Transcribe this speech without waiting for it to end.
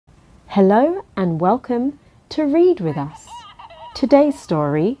Hello and welcome to Read With Us. Today's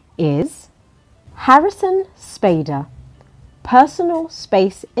story is Harrison Spader, Personal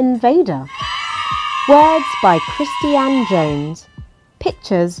Space Invader. Words by Christiane Jones.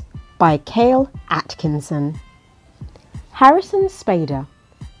 Pictures by Kels Atkinson. Harrison Spader,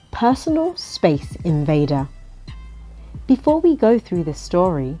 Personal Space Invader. Before we go through this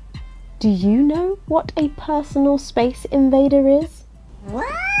story, do you know what a personal space invader is? What?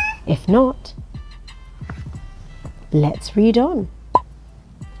 If not, let's read on.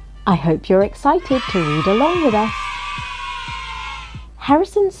 I hope you're excited to read along with us.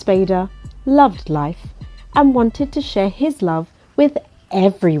 Harrison Spader loved life and wanted to share his love with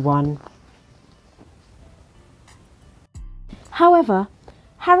everyone. However,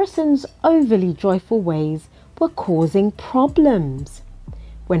 Harrison's overly joyful ways were causing problems.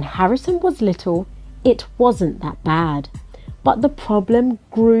 When Harrison was little, it wasn't that bad, but the problem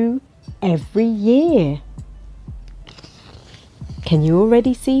grew every year. Can you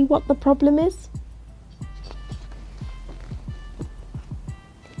already see what the problem is?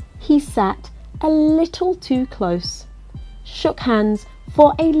 He sat a little too close, shook hands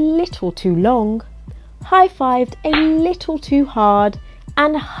for a little too long, high-fived a little too hard,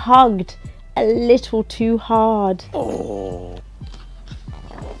 and hugged a little too hard. Oh.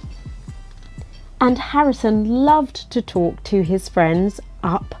 And Harrison loved to talk to his friends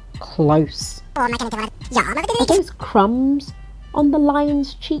up close. Those crumbs on the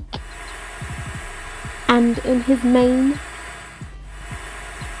lion's cheek and in his mane.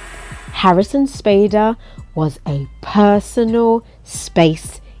 Harrison Spader was a personal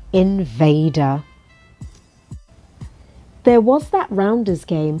space invader. There was that rounders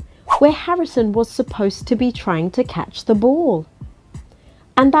game where Harrison was supposed to be trying to catch the ball.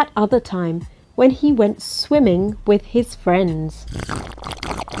 And that other time when he went swimming with his friends.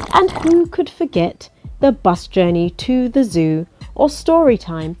 And who could forget the bus journey to the zoo or story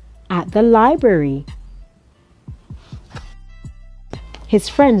time at the library? His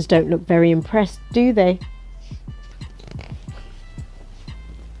friends don't look very impressed, do they?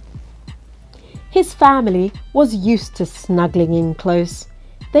 His family was used to snuggling in close.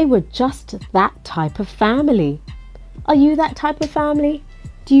 They were just that type of family. Are you that type of family?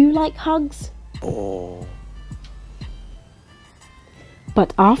 Do you like hugs? Oh.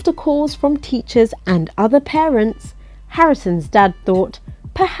 But after calls from teachers and other parents, Harrison's dad thought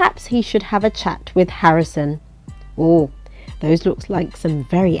perhaps he should have a chat with Harrison. Oh, those look like some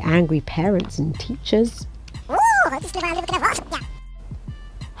very angry parents and teachers.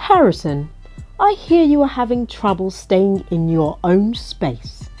 Harrison, I hear you are having trouble staying in your own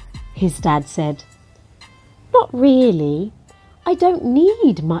space, his dad said. Not really. I don't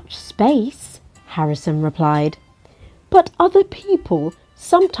need much space, Harrison replied. But other people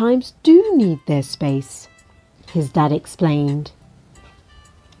sometimes do need their space, his dad explained.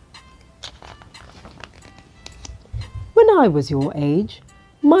 When I was your age,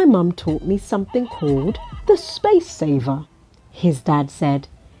 my mum taught me something called the space saver, his dad said.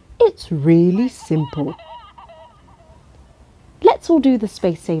 It's really simple. Let's all do the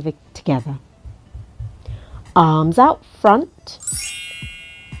space saver together. Arms out front,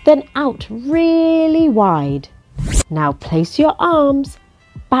 then out really wide. Now place your arms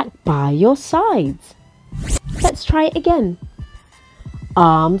back by your sides. Let's try it again.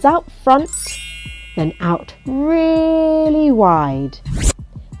 Arms out front, then out really wide.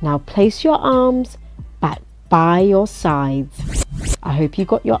 Now place your arms back by your sides. I hope you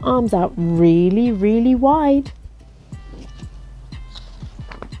got your arms out really, really wide.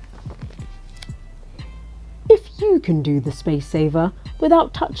 If you can do the space saver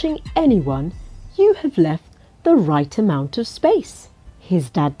without touching anyone, you have left the right amount of space,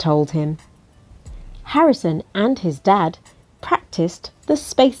 his dad told him. Harrison and his dad practiced the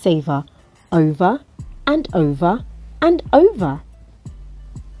space saver over and over and over.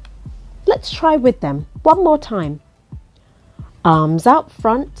 Let's try with them one more time. Arms out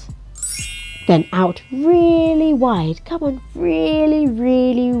front, then out really wide. Come on, really,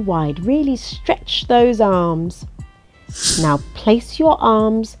 really wide. Really stretch those arms. Now place your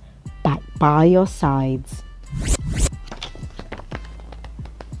arms back by your sides.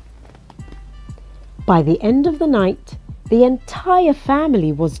 By the end of the night, the entire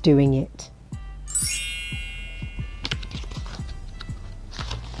family was doing it.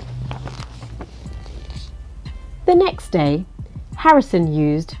 The next day, Harrison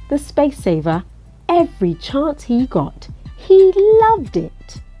used the space saver every chance he got. He loved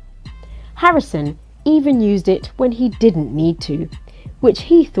it. Harrison even used it when he didn't need to, which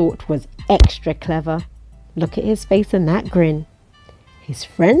he thought was extra clever. Look at his face and that grin. His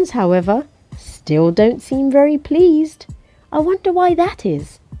friends, however, still don't seem very pleased. I wonder why that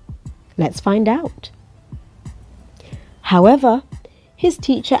is. Let's find out. However, his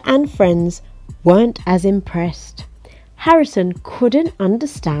teacher and friends weren't as impressed. Harrison couldn't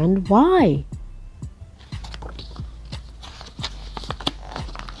understand why.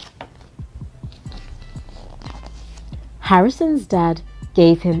 Harrison's dad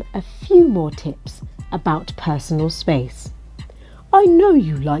gave him a few more tips about personal space. I know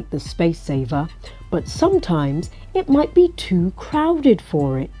you like the space saver, but sometimes it might be too crowded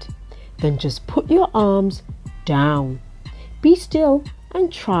for it. Then just put your arms down. Be still and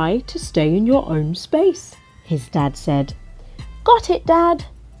try to stay in your own space, his dad said. Got it, Dad,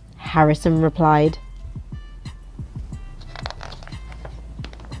 Harrison replied.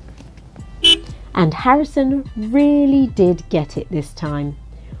 And Harrison really did get it this time.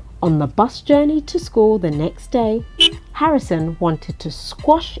 On the bus journey to school the next day, Harrison wanted to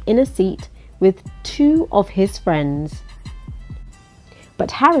squash in a seat with two of his friends.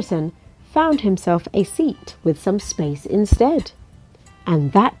 But Harrison found himself a seat with some space instead.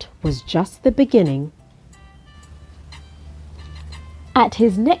 And that was just the beginning. At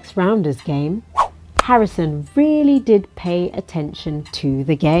his next rounders game, Harrison really did pay attention to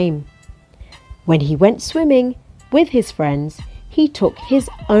the game. When he went swimming with his friends, he took his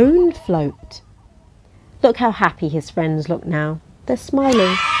own float. Look how happy his friends look now. They're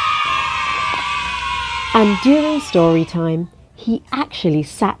smiling. And during story time, he actually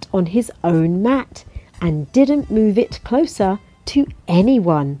sat on his own mat and didn't move it closer to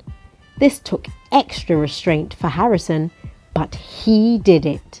anyone. This took extra restraint for Harrison, but he did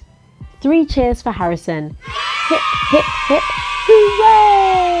it. 3 cheers for Harrison. Hip, hip, hip.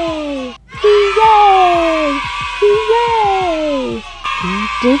 Hooray! Hooray! Hooray! He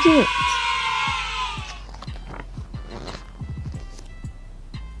did it.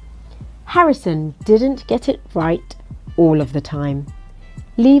 Harrison didn't get it right all of the time.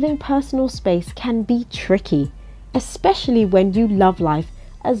 Leaving personal space can be tricky, especially when you love life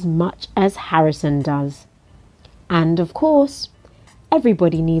as much as Harrison does. And of course,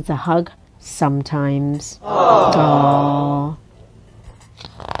 everybody needs a hug sometimes. Aww.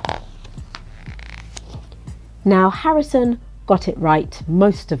 Now Harrison got it right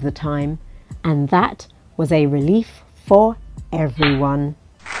most of the time, and that was a relief for everyone.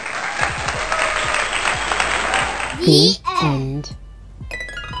 The end.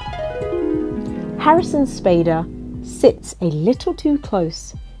 Harrison Spader sits a little too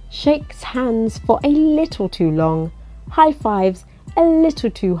close, shakes hands for a little too long, high fives a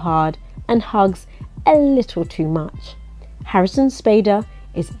little too hard, and hugs a little too much. Harrison Spader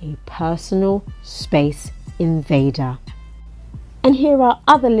is a personal space invader. And here are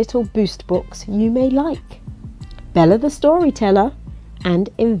other little boost books you may like. Bella the Storyteller and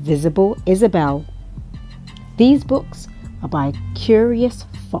Invisible Isabel. These books are by Curious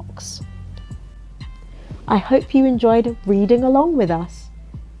Fox. I hope you enjoyed reading along with us.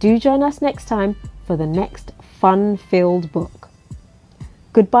 Do join us next time for the next fun-filled book.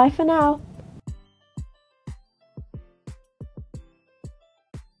 Goodbye for now.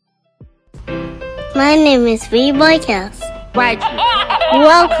 My name is Boy Kels. Right.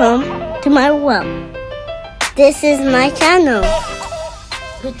 Welcome to my world. This is my channel.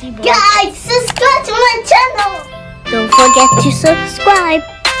 Guys, subscribe to my channel. Don't forget to subscribe.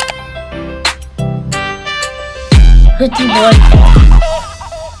 Pretty boy.